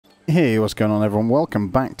Hey, what's going on everyone? Welcome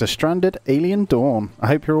back to Stranded Alien Dawn. I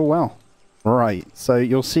hope you're all well. Right, so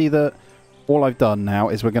you'll see that all I've done now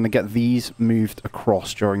is we're going to get these moved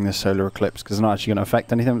across during this solar eclipse because they're not actually going to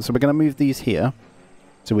affect anything. So we're going to move these here.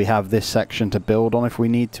 So we have this section to build on if we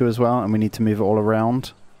need to as well, and we need to move it all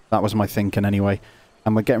around. That was my thinking anyway.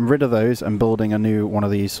 And we're getting rid of those and building a new one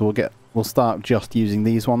of these. So we'll start just using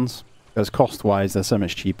these ones because cost-wise they're so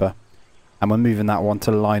much cheaper. And we're moving that one to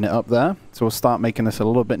line it up there. So we'll start making this a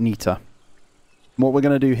little bit neater. What we're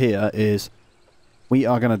going to do here is we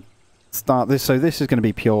are going to start this. So this is going to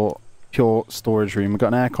be pure storage room. We've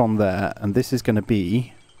got an aircon there. And this is going to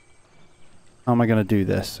be... How am I going to do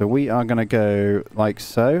this? So we are going to go like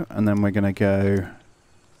so. And then we're going to go...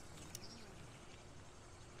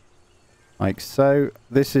 like so.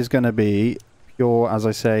 This is going to be pure, as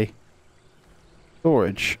I say,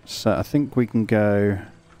 storage. So I think we can go...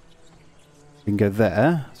 We can go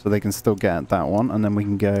there, so they can still get at that one, and then we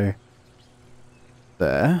can go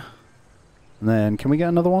there. And then, can we get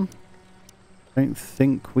another one? I don't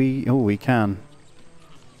think we... Oh, we can.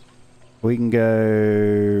 We can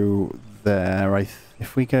go there.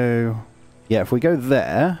 If we go... Yeah, if we go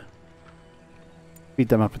there, speed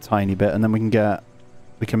them up a tiny bit, and then we can get...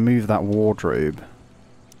 We can move that wardrobe.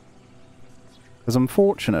 Because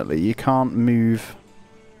unfortunately, you can't move...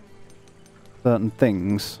 certain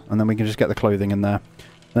things, and then we can just get the clothing in there.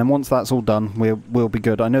 And then once that's all done, we'll be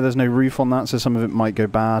good. I know there's no roof on that, so some of it might go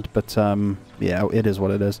bad, but yeah, it is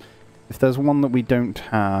what it is. If there's one that we don't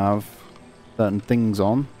have certain things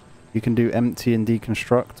on, you can do empty and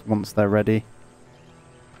deconstruct once they're ready.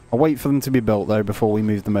 I'll wait for them to be built though before we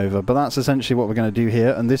move them over, but that's essentially what we're going to do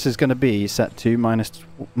here, and this is going to be set to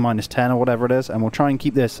minus 10 or whatever it is, and we'll try and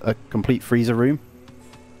keep this a complete freezer room.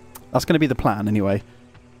 That's going to be the plan anyway.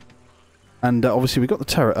 And obviously we've got the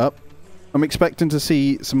turret up. I'm expecting to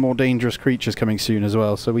see some more dangerous creatures coming soon as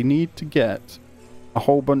well. So we need to get a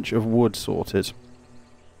whole bunch of wood sorted.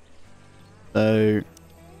 So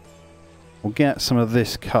we'll get some of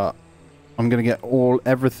this cut. I'm going to get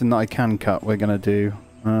everything that I can cut we're going to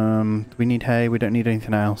do. We need hay. We don't need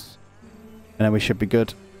anything else. And then we should be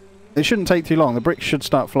good. It shouldn't take too long. The bricks should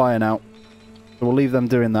start flying out. So we'll leave them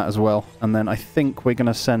doing that as well. And then I think we're going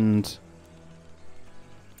to send...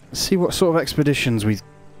 see what sort of expeditions we've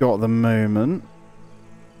got at the moment.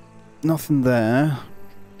 Nothing there.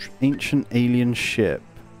 Ancient alien ship.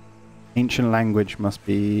 Ancient language must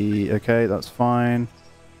be... okay, that's fine.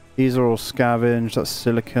 These are all scavenged. That's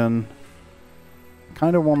silicon.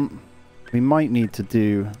 Kind of want... we might need to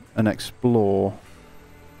do an explore.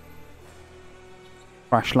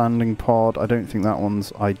 Crash landing pod. I don't think that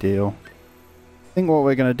one's ideal. I think what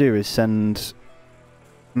we're going to do is send...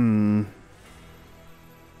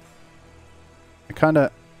 kind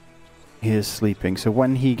of... he is sleeping, so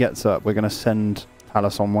when he gets up we're going to send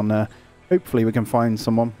Talus on one there. Hopefully we can find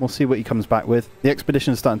someone. We'll see what he comes back with. The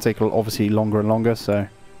expedition is starting to take obviously longer and longer, so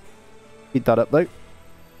keep that up though.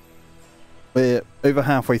 We're over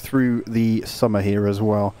halfway through the summer here as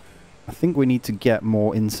well. I think we need to get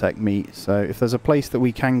more insect meat, so if there's a place that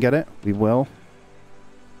we can get it, we will,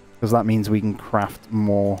 because that means we can craft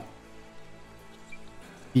more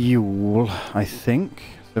fuel, I think.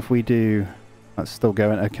 So if we do... that's still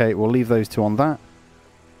going. Okay, we'll leave those two on that.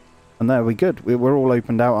 And there we're good. We're all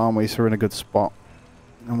opened out, aren't we? So we're in a good spot.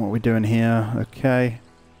 And what we're doing here. Okay.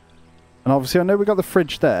 And obviously I know we got the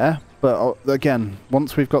fridge there. But again,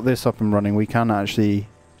 once we've got this up and running, we can actually...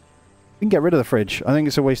 we can get rid of the fridge. I think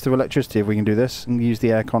it's a waste of electricity if we can do this. And use the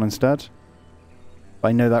aircon instead. But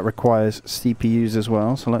I know that requires CPUs as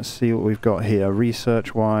well. So let's see what we've got here.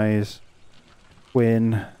 Research-wise.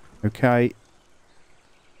 Quinn. Okay.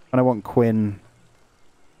 And I want Quinn.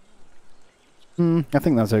 I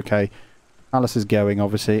think that's okay. Alice is going,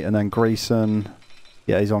 obviously. And then Grayson.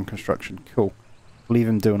 Yeah, he's on construction. Cool. Leave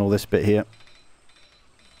him doing all this bit here.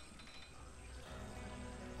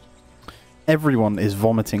 Everyone is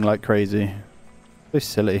vomiting like crazy. So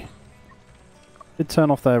silly. Did turn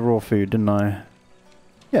off their raw food, didn't I?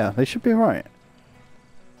 Yeah, they should be alright.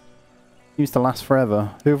 Used to last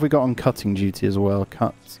forever. Who have we got on cutting duty as well?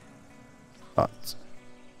 Cut.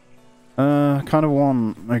 Kind of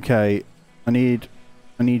want... okay, I need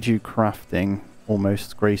you crafting,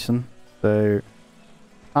 almost, Grayson. So,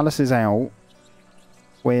 Alice is out.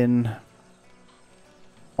 Quinn.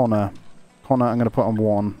 Connor, I'm going to put on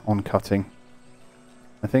 1 on cutting.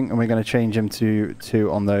 I think, and we're going to change him to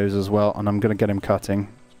 2 on those as well, and I'm going to get him cutting.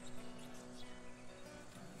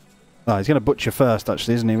 Oh, he's going to butcher first,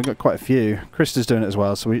 actually, isn't he? We've got quite a few. Krista's doing it as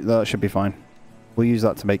well, so that should be fine. We'll use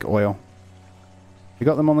that to make oil. We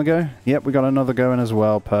got them on the go? Yep, we got another going as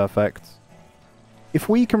well. Perfect. If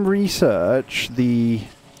we can research the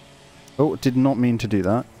Oh, did not mean to do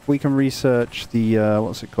that. We can research the,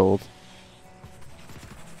 what's it called?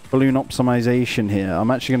 Balloon optimization here.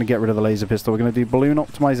 I'm actually going to get rid of the laser pistol. We're going to do balloon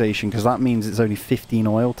optimization because that means it's only 15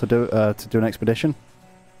 oil to do an expedition.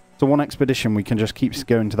 So one expedition, we can just keep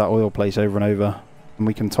going to that oil place over and over. And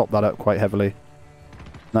we can top that up quite heavily.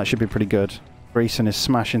 That should be pretty good. Grayson is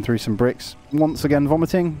smashing through some bricks. Once again,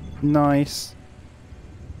 vomiting. Nice.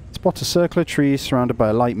 Spot a circle of trees surrounded by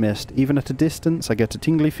a light mist. Even at a distance, I get a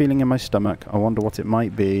tingly feeling in my stomach. I wonder what it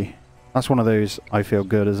might be. That's one of those I feel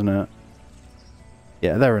good, isn't it?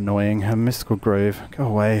 Yeah, they're annoying. A mystical grove. Go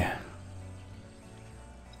away.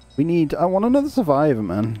 We need... I want another survivor,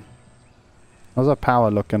 man. How's our power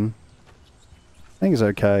looking? I think it's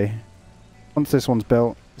okay. Once this one's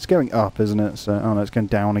built... It's going up, isn't it? So, oh no, it's going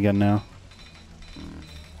down again now.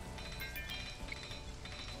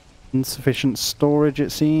 Insufficient storage,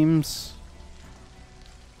 it seems.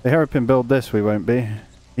 If they hurry up and build this, we won't be.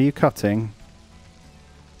 Are you cutting?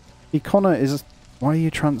 Connor is... Why are you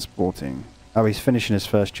transporting? Oh, he's finishing his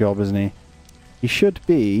first job, isn't he? He should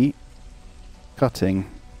be cutting.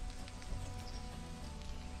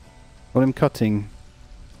 Well, him cutting.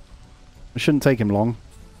 It shouldn't take him long.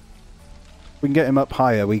 We can get him up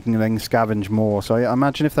higher, we can then scavenge more. So I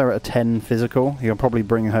imagine if they're at a 10 physical, he'll probably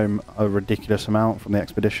bring home a ridiculous amount from the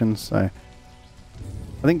expeditions. So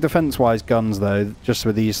I think defense-wise guns, though, just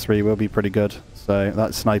with these three will be pretty good. So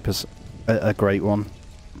that sniper's a great one.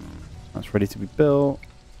 That's ready to be built.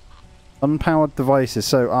 Unpowered devices.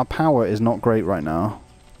 So our power is not great right now.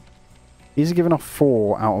 These are giving off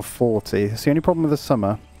 4 out of 40. It's the only problem with the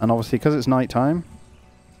summer. And obviously, because it's night time,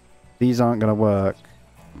 these aren't going to work.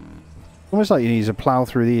 Almost like you need to plow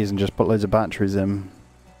through these and just put loads of batteries in.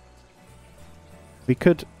 We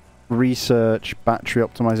could research battery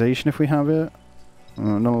optimization if we have it.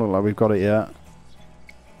 Doesn't look like we've got it yet.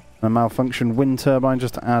 A malfunction wind turbine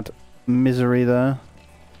just to add misery there.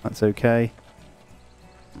 That's okay.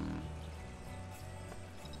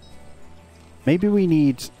 Maybe we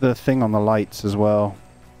need the thing on the lights as well.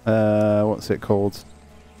 What's it called?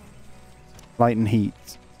 Light and heat.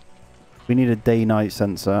 We need a day-night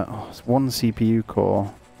sensor. Oh, it's 1 CPU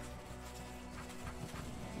core.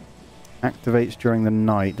 Activates during the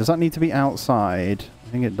night. Does that need to be outside? I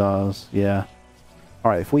think it does. Yeah.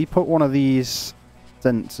 Alright, if we put one of these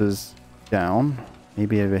sensors down,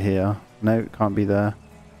 maybe over here. No, it can't be there.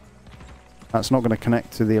 That's not going to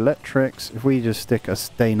connect to the electrics. If we just stick a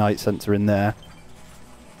day-night sensor in there,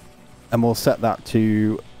 and we'll set that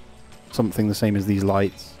to something the same as these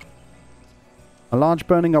lights. A large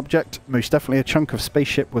burning object, most definitely a chunk of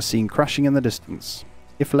spaceship, was seen crashing in the distance.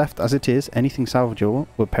 If left as it is, anything salvageable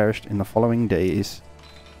will perish in the following days.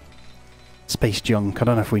 Space junk. I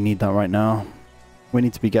don't know if we need that right now. We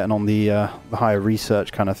need to be getting on the higher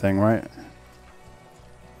research kind of thing, right?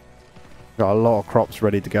 Got a lot of crops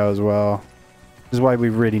ready to go as well. This is why we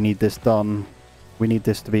really need this done. We need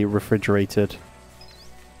this to be refrigerated. How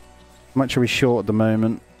much are we short at the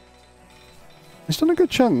moment? It's done a good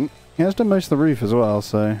chunk. He has done most of the roof as well,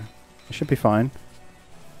 so it should be fine.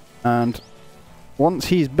 And once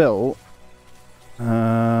he's built,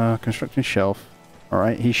 constructing shelf.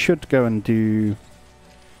 Alright, he should go and do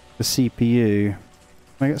the CPU.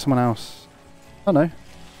 Can I get someone else? Oh no.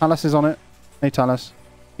 Talos is on it. Hey Talos.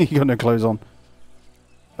 You got no clothes on.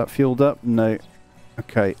 That fueled up? No.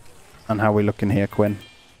 Okay. And how are we looking here, Quinn?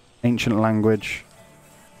 Ancient language.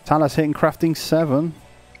 Talos hitting crafting 7.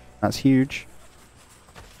 That's huge.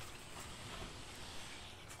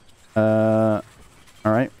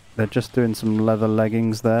 Alright. They're just doing some leather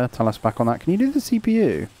leggings there. Talos back on that. Can you do the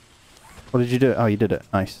CPU? What did you do? Oh, you did it.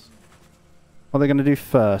 Nice. What are they going to do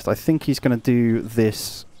first? I think he's going to do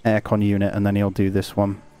this aircon unit and then he'll do this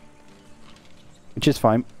one. Which is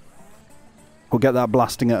fine. We'll get that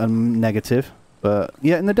blasting at a negative. But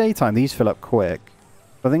yeah, in the daytime, these fill up quick.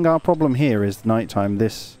 I think our problem here is nighttime.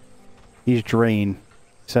 These drain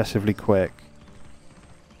excessively quick.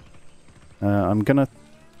 I'm going to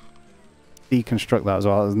deconstruct that as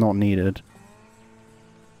well. It's not needed.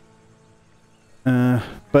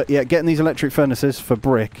 But yeah, getting these electric furnaces for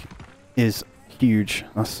brick is huge.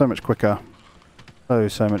 That's so much quicker.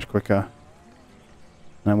 So much quicker.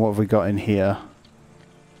 And what have we got in here?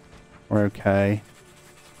 We're okay.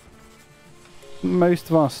 Most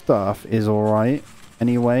of our stuff is alright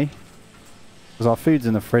anyway. Because our food's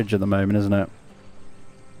in the fridge at the moment, isn't it?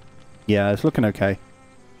 Yeah, it's looking okay.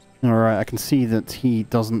 Alright, I can see that he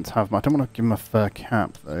doesn't have... I don't want to give him a fur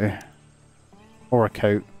cap, though. Or a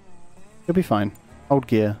coat. He'll be fine. Old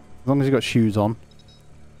gear. As long as he's got shoes on.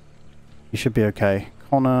 He should be okay.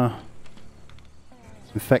 Connor...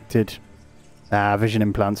 Infected. Ah, vision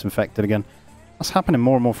implants infected again. That's happening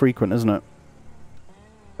more and more frequent, isn't it?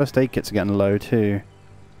 First aid kits are getting low too.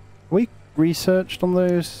 Are we researched on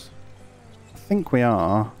those? I think we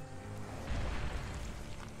are.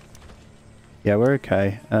 Yeah, we're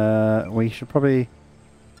okay. We should probably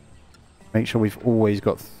make sure we've always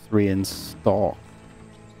got 3 in stock.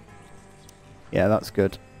 Yeah, that's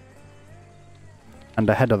good. And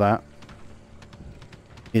ahead of that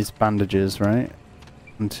is bandages, right?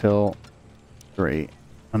 Until 3.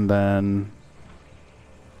 And then...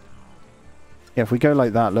 yeah, if we go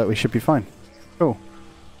like that, look, we should be fine. Cool.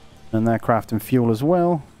 And they're crafting fuel as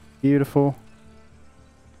well. Beautiful.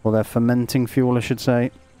 Or they're fermenting fuel, I should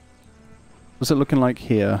say. What's it looking like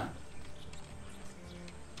here?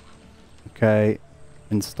 Okay.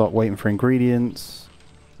 In stock, waiting for ingredients.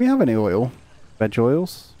 Do we have any oil? Veg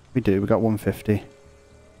oils? We do. We got 150.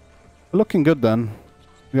 We're looking good then.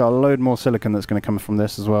 We got a load more silicon that's going to come from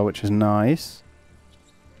this as well, which is nice.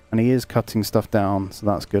 And he is cutting stuff down, so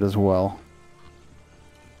that's good as well.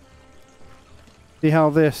 See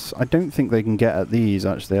how this... I don't think they can get at these,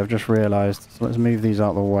 actually. I've just realised. So let's move these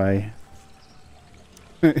out of the way.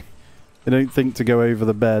 They don't think to go over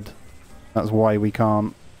the bed. That's why we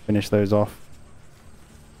can't finish those off.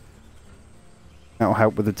 That'll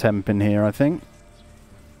help with the temp in here, I think.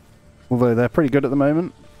 Although they're pretty good at the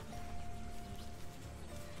moment.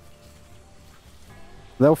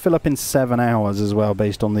 They'll fill up in 7 hours as well,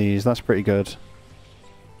 based on these. That's pretty good.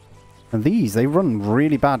 And these, they run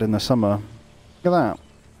really bad in the summer. Look at that.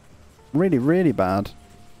 Really, really bad.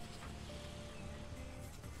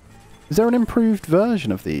 Is there an improved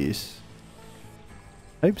version of these?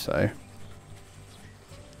 Hope so.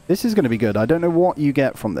 This is going to be good. I don't know what you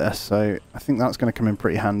get from this, so I think that's going to come in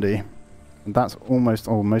pretty handy. And that's almost...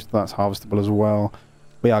 oh, most of that's harvestable as well.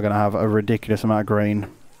 We are going to have a ridiculous amount of grain.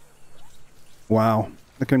 Wow.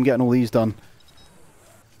 Look at him getting all these done.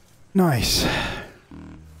 Nice.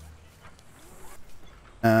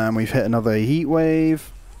 And we've hit another heat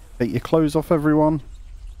wave. Take your clothes off, everyone.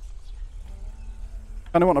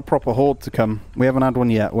 I don't want a proper horde to come. We haven't had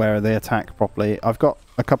one yet where they attack properly. I've got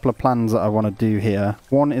a couple of plans that I want to do here.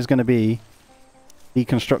 One is going to be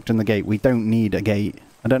deconstructing the gate. We don't need a gate.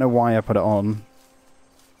 I don't know why I put it on.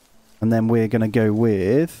 And then we're going to go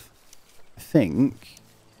with... I think...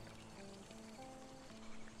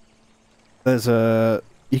 there's a...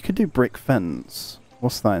 you could do brick fence.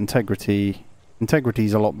 What's that? Integrity.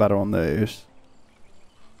 Integrity's a lot better on those.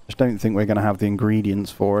 Just don't think we're going to have the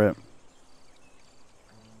ingredients for it.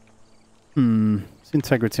 It's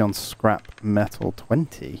integrity on scrap metal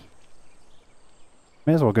 20.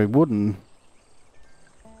 May as well go wooden.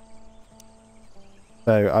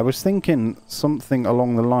 So I was thinking something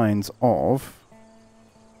along the lines of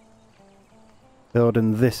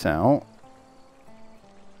building this out.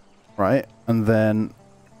 Right, and then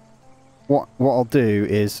what I'll do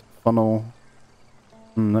is funnel...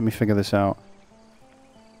 let me figure this out.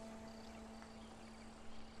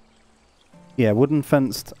 Yeah, wooden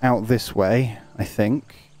fenced out this way, I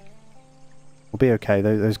think. We'll be okay,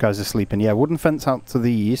 those guys are sleeping. Yeah, wooden fence out to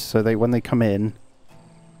these, so they when they come in,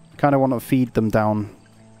 kind of want to feed them down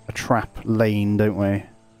a trap lane, don't we?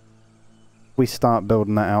 We start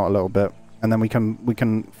building that out a little bit. And then we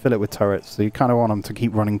can fill it with turrets. So you kind of want them to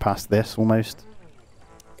keep running past this, almost.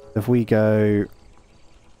 If we go...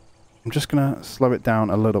 I'm just going to slow it down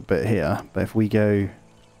a little bit here. But if we go...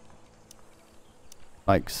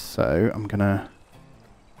 like so, I'm going to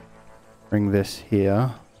bring this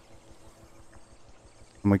here.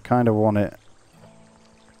 And we kind of want it...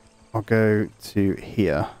 I'll go to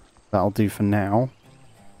here. That'll do for now.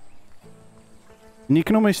 And you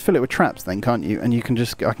can almost fill it with traps then, can't you? And you can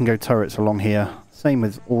just... I can go turrets along here. Same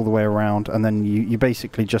with all the way around. And then you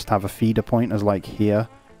basically just have a feeder point as like here.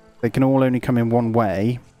 They can all only come in one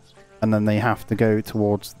way. And then they have to go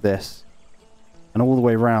towards this. And all the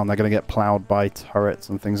way around they're going to get ploughed by turrets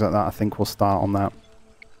and things like that. I think we'll start on that.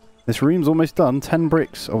 This room's almost done. 10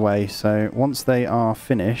 bricks away. So once they are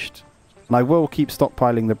finished... And I will keep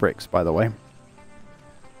stockpiling the bricks, by the way.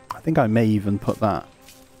 I think I may even put that...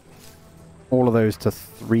 all of those to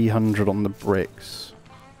 300 on the bricks.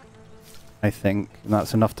 I think. And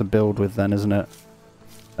that's enough to build with then, isn't it?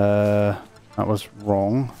 That was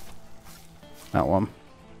wrong. That one.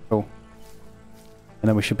 Cool. And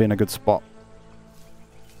then we should be in a good spot.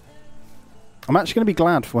 I'm actually going to be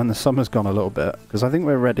glad for when the summer's gone a little bit. Because I think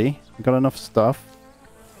we're ready. We've got enough stuff.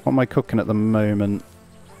 What am I cooking at the moment?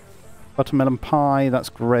 Buttermelon pie. That's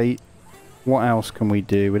great. What else can we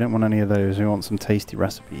do? We don't want any of those. We want some tasty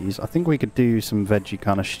recipes. I think we could do some veggie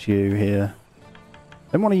kind of stew here.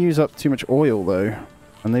 Don't want to use up too much oil though.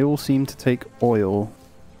 And they all seem to take oil.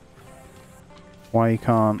 Why you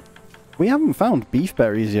can't... We haven't found beef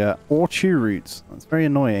berries yet, or chew roots. That's very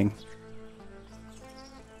annoying.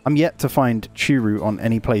 I'm yet to find chew root on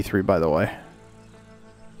any playthrough, by the way.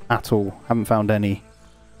 At all. Haven't found any.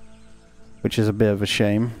 Which is a bit of a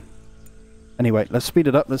shame. Anyway, let's speed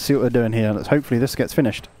it up. Let's see what we're doing here. Hopefully this gets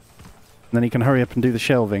finished. And then he can hurry up and do the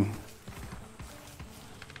shelving.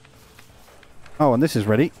 Oh, and this is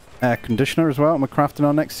ready. Air conditioner as well. And we're crafting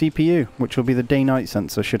our next CPU, which will be the day-night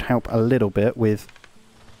sensor. Should help a little bit with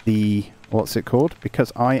the... what's it called?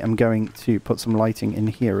 Because I am going to put some lighting in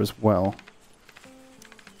here as well.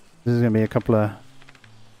 This is going to be a couple of... I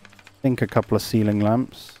think a couple of ceiling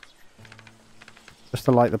lamps. Just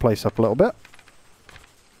to light the place up a little bit.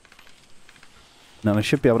 Now I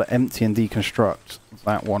should be able to empty and deconstruct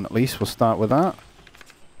that one at least. We'll start with that.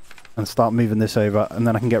 And start moving this over. And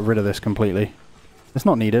then I can get rid of this completely. It's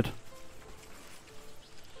not needed.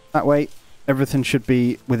 That way, everything should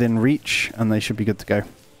be within reach. And they should be good to go.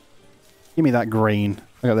 Give me that grain.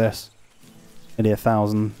 Look at this. Nearly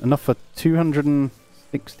 1,000. Enough for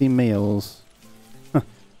 260 meals.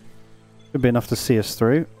 Should be enough to see us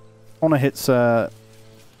through. Honor hits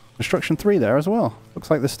construction 3 there as well. Looks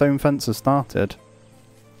like the stone fence has started.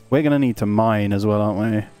 We're going to need to mine as well, aren't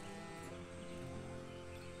we? A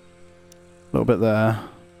little bit there.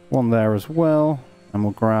 One there as well. And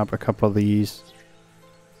we'll grab a couple of these.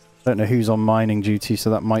 Don't know who's on mining duty, so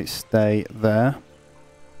that might stay there.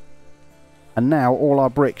 And now all our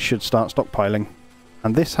bricks should start stockpiling.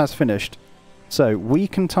 And this has finished. So we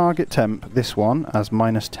can target temp this one as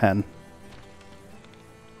 -10.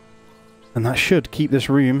 And that should keep this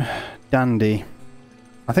room dandy.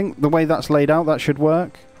 I think the way that's laid out, that should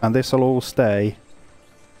work. And this will all stay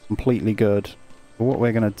completely good. But what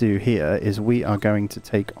we're going to do here is we are going to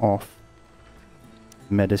take off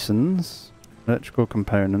medicines, electrical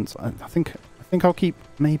components. I think I'll keep...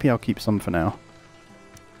 maybe I'll keep some for now.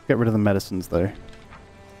 Get rid of the medicines though.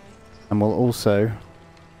 And we'll also...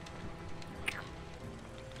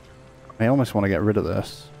 I almost want to get rid of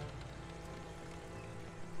this.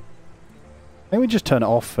 Maybe just turn it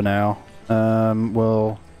off for now.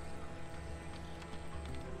 We'll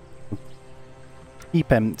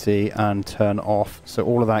keep empty and turn off, so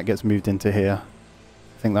all of that gets moved into here.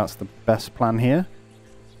 I think that's the best plan here.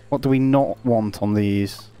 What do we not want on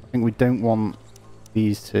these? I think we don't want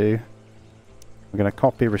these two. We're going to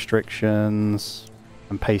copy restrictions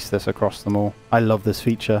and paste this across them all. I love this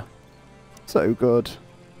feature. So good.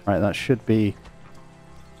 Right, that should be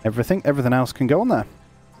everything. Everything else can go on there.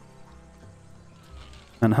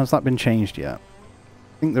 And has that been changed yet?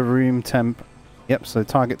 I think the room temp... Yep, so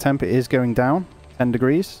target temp is going down. 10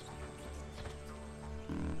 degrees.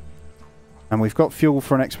 And we've got fuel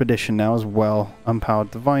for an expedition now as well.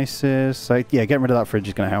 Unpowered devices. So, yeah, getting rid of that fridge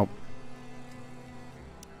is going to help.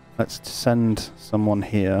 Let's send someone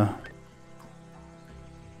here.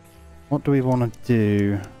 What do we want to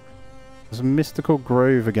do? There's a mystical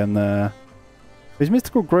grove again there. These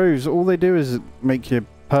mystical groves, all they do is make your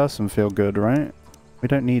person feel good, right? We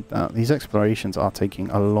don't need that. These explorations are taking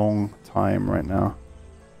a long time right now.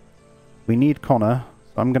 We need Connor.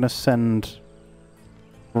 So I'm going to send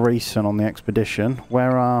Grayson on the expedition.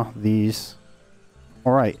 Where are these?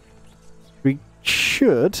 Alright. We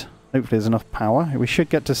should, hopefully there's enough power, we should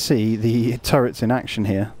get to see the turrets in action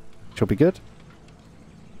here. Which will be good.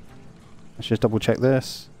 Let's just double check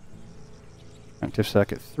this. Active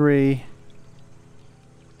circuit 3.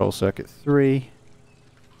 Control circuit 3.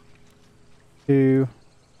 2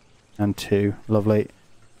 and 2. Lovely.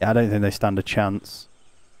 Yeah, I don't think they stand a chance.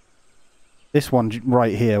 This one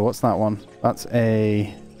right here, what's that one? That's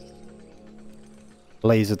a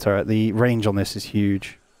laser turret. The range on this is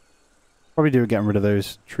huge. Probably do getting rid of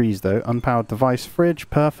those trees though. Unpowered device fridge,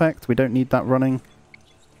 perfect. We don't need that running.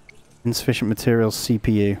 Insufficient materials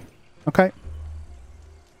CPU. Okay.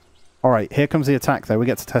 Alright, here comes the attack though. We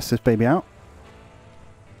get to test this baby out.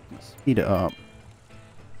 Let's speed it up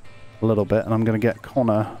a little bit, and I'm going to get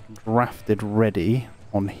Connor drafted ready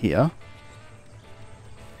on here.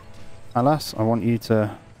 Alas, I want you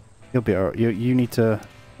to... You'll be alright. You need to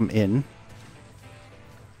come in.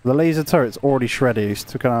 The laser turret's already shredded. He's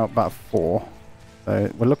took out about 4.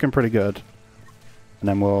 So we're looking pretty good. And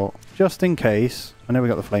then we'll, just in case... I know we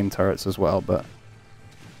got the flame turrets as well, but...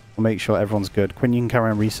 We'll make sure everyone's good. Quinn, you can carry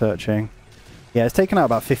on researching. Yeah, it's taken out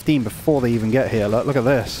about 15 before they even get here. Look at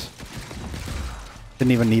this.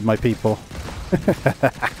 Didn't even need my people.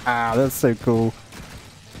 That's so cool.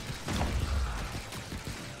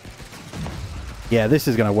 Yeah, this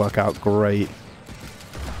is going to work out great.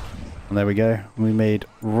 And there we go. We made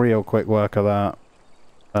real quick work of that.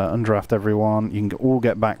 Undraft everyone. You can all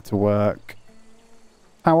get back to work.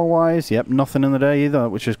 Power-wise, yep, nothing in the day either,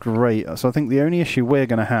 which is great. So I think the only issue we're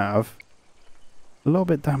going to have... A little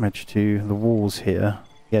bit damage to the walls here.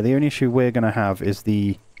 Yeah, the only issue we're going to have is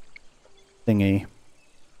the thingy.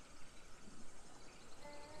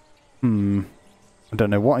 I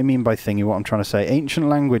don't know what I mean by thingy, what I'm trying to say. Ancient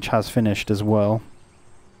language has finished as well.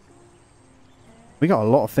 We got a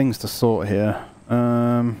lot of things to sort here.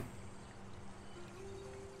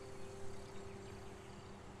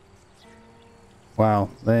 Wow,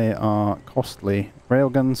 they are costly.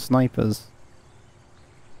 Railgun snipers.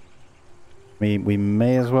 We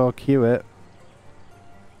may as well queue it.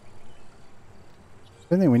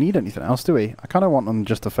 Don't think we need anything else, do we? I kind of want them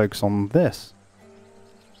just to focus on this.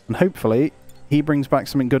 And hopefully, he brings back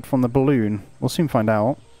something good from the balloon. We'll soon find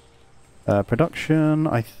out. Production,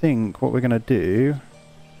 I think what we're going to do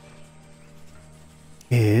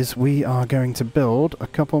is we are going to build a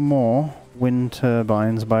couple more wind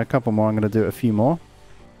turbines. By a couple more, I'm going to do a few more.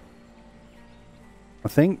 I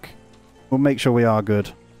think we'll make sure we are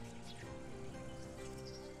good.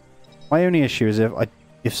 My only issue is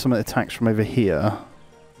if someone attacks from over here.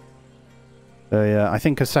 So yeah, I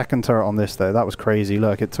think a second turret on this though, that was crazy.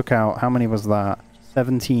 Look, it took out, how many was that?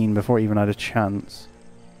 17 before it even had a chance.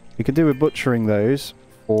 We could do with butchering those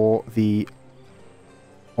for the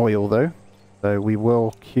oil though. So we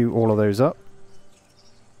will queue all of those up.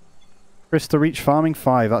 Krista reach farming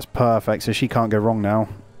 5, that's perfect, so she can't go wrong now.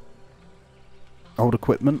 Old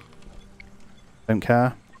equipment. Don't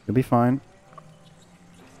care, you'll be fine.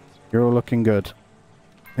 You're all looking good.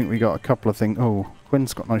 I think we got a couple of things. Oh,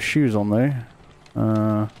 Quinn's got nice shoes on though.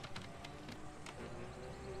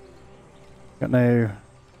 Got no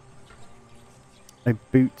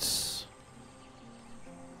boots.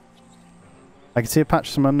 I can see a patch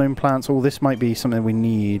of some unknown plants. Oh, this might be something we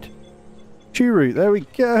need. Chew root, there we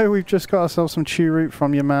go. We've just got ourselves some chew root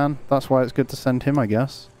from your man. That's why it's good to send him, I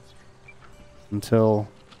guess. Until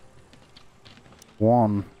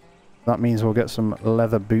 1. That means we'll get some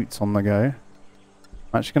leather boots on the go.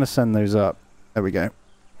 I'm actually going to send those up. There we go.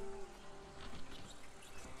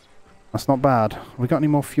 That's not bad. We got any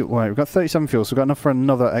more fuel? Wait, we've got 37 fuel, so we've got enough for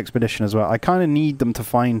another expedition as well. I kind of need them to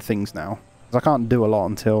find things now, because I can't do a lot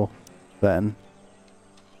until then.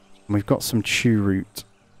 And we've got some chew root.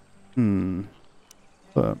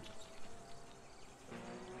 But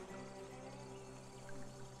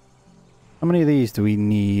how many of these do we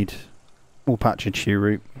need? Small patch of chew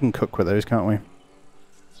root. We can cook with those, can't we?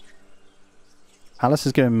 Alice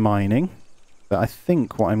is going mining. But I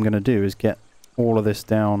think what I'm going to do is get all of this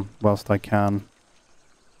down whilst I can.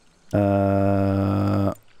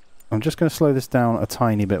 I'm just going to slow this down a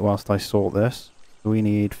tiny bit whilst I sort this. We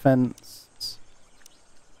need fence,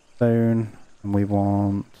 stone, and we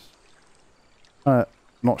want...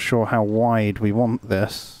 not sure how wide we want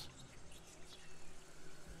this.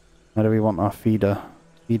 How do we want our feeder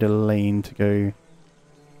lane to go?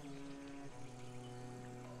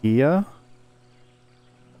 Here?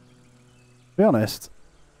 To be honest.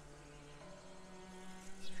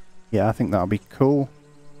 Yeah, I think that'll be cool.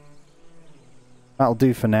 That'll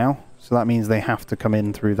do for now. So that means they have to come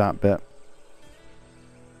in through that bit.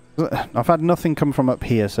 I've had nothing come from up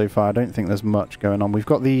here so far. I don't think there's much going on. We've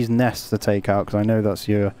got these nests to take out because I know that's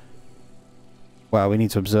your... Well, we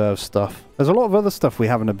need to observe stuff. There's a lot of other stuff we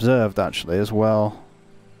haven't observed actually as well.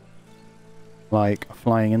 Like a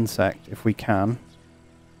flying insect, if we can.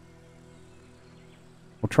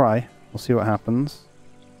 We'll try. We'll see what happens.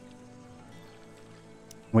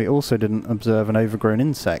 We also didn't observe an overgrown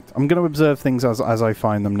insect. I'm going to observe things as I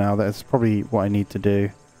find them now. That's probably what I need to do.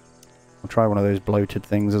 I'll try one of those bloated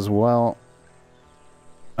things as well.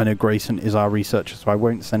 I know Grayson is our researcher, so I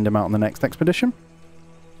won't send him out on the next expedition.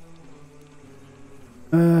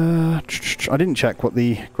 I didn't check what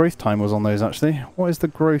the growth time was on those, actually. What is the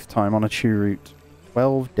growth time on a chew root?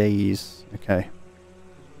 12 days. Okay.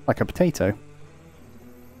 Like a potato.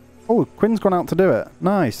 Oh, Quinn's gone out to do it.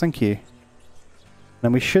 Nice, thank you.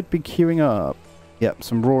 Then we should be queuing up. Yep,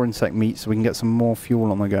 some raw insect meat so we can get some more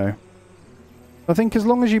fuel on the go. I think as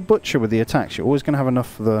long as you butcher with the attacks, you're always going to have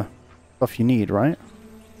enough for the stuff you need, right?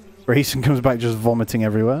 Grayson comes back just vomiting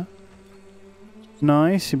everywhere.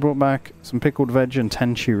 Nice, he brought back some pickled veg and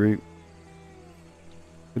 10 chew root.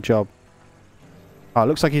 Good job. Oh, it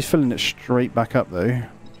looks like he's filling it straight back up though.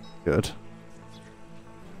 Good.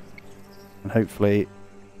 And hopefully...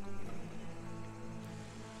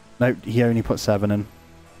 Nope, he only put 7 in.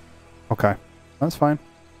 Okay, that's fine.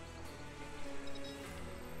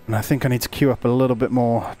 And I think I need to queue up a little bit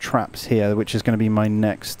more traps here, which is going to be my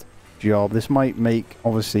next job. This might make,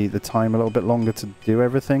 obviously, the time a little bit longer to do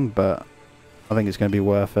everything, but I think it's going to be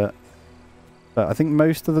worth it. But I think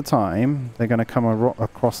most of the time they're going to come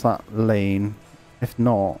across that lane. If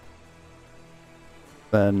not,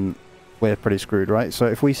 then we're pretty screwed, right? So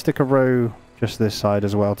if we stick a row just this side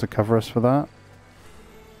as well to cover us for that.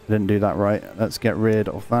 I didn't do that right. Let's get rid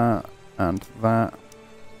of that and that. And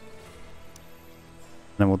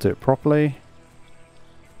then we'll do it properly.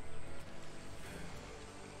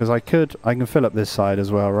 Because I can fill up this side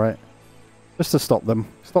as well, right? Just to stop them.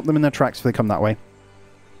 Stop them in their tracks if they come that way.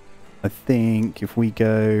 I think if we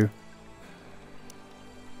go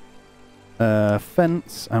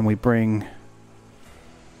fence and we bring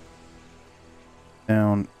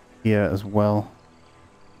down here as well.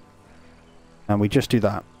 And we just do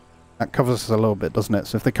that. That covers us a little bit, doesn't it?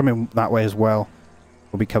 So if they come in that way as well,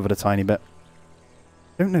 we'll be covered a tiny bit.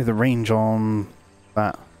 I don't know the range on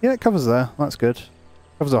that. Yeah, it covers there. That's good.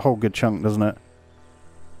 Covers a whole good chunk, doesn't it?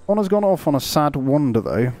 One has gone off on a sad wander,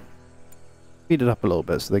 though. Speed it up a little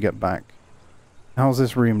bit so they get back. How's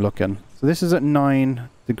this room looking? So this is at 9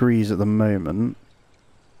 degrees at the moment.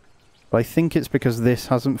 But I think it's because this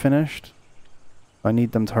hasn't finished. I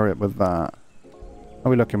need them to hurry up with that. How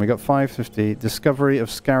are we looking? We got 550. Discovery of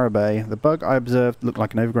Scarabei. The bug I observed looked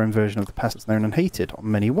like an overgrown version of the pest that's known and hated on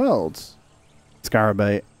many worlds.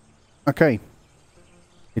 Scarabei. Okay.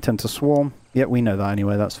 They tend to swarm. Yeah, we know that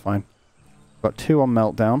anyway. That's fine. Got 2 on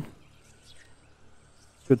Meltdown.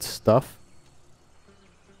 Good stuff.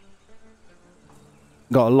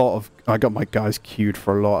 Got a lot of... I got my guys queued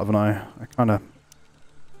for a lot, haven't I? I kind of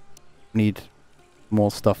need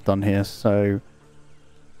more stuff done here. So,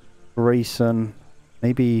 Grayson...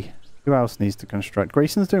 Maybe... Who else needs to construct?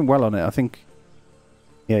 Grayson's doing well on it. I think...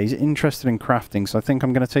 Yeah, he's interested in crafting. So I think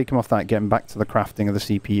I'm going to take him off that, get him back to the crafting of the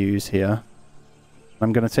CPUs here.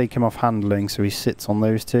 I'm going to take him off handling so he sits on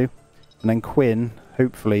those 2. And then Quinn,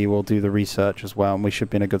 hopefully, will do the research as well. And we should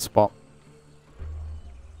be in a good spot.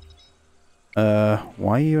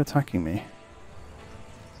 Why are you attacking me?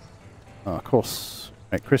 Oh, of course.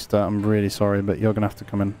 Right, Krista, I'm really sorry, but you're going to have to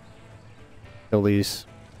come and kill these.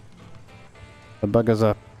 The buggers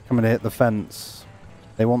are coming to hit the fence.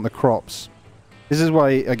 They want the crops. This is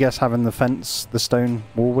why, I guess, having the fence, the stone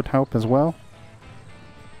wall would help as well.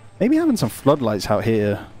 Maybe having some floodlights out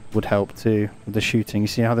here would help too, with the shooting. You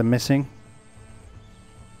see how they're missing?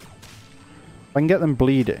 If I can get them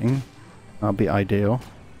bleeding, that'll be ideal.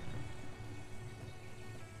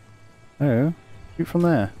 Oh, shoot from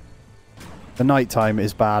there. The nighttime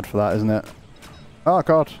is bad for that, isn't it? Oh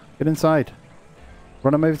god, get inside.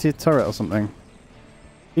 Run him over to your turret or something.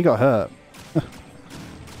 He got hurt.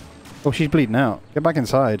 Oh, she's bleeding out. Get back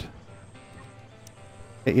inside.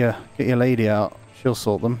 Get your lady out. She'll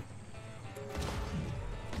sort them.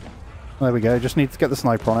 There we go. Just need to get the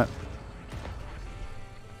sniper on it.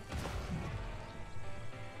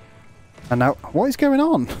 And now, what is going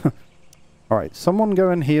on? Alright, someone go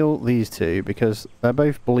and heal these 2 because they're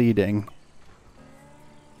both bleeding.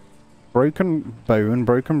 Broken bone,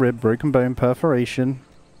 broken rib, broken bone, perforation,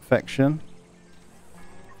 infection.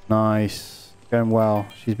 Nice. Going well.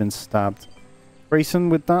 She's been stabbed. Grayson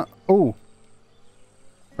with that. Oh.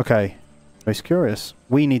 Okay. Most curious.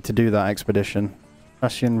 We need to do that expedition.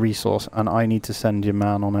 Bastion resource, and I need to send your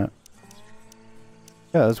man on it.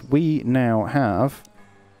 Because we now have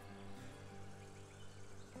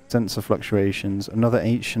sensor fluctuations, another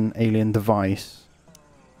ancient alien device.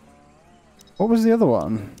 What was the other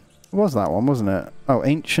one? What was that one, wasn't it? Oh,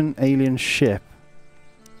 ancient alien ship.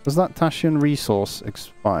 Does that Tashian resource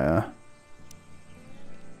expire?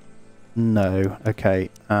 No. Okay.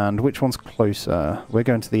 And which one's closer? We're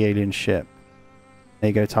going to the alien ship. There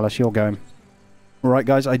you go, Talos. You're going. Alright,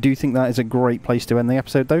 guys. I do think that is a great place to end the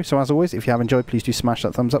episode, though. So, as always, if you have enjoyed, please do smash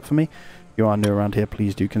that thumbs up for me. If you are new around here,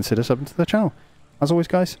 please do consider subbing to the channel. As always,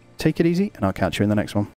 guys, take it easy, and I'll catch you in the next one.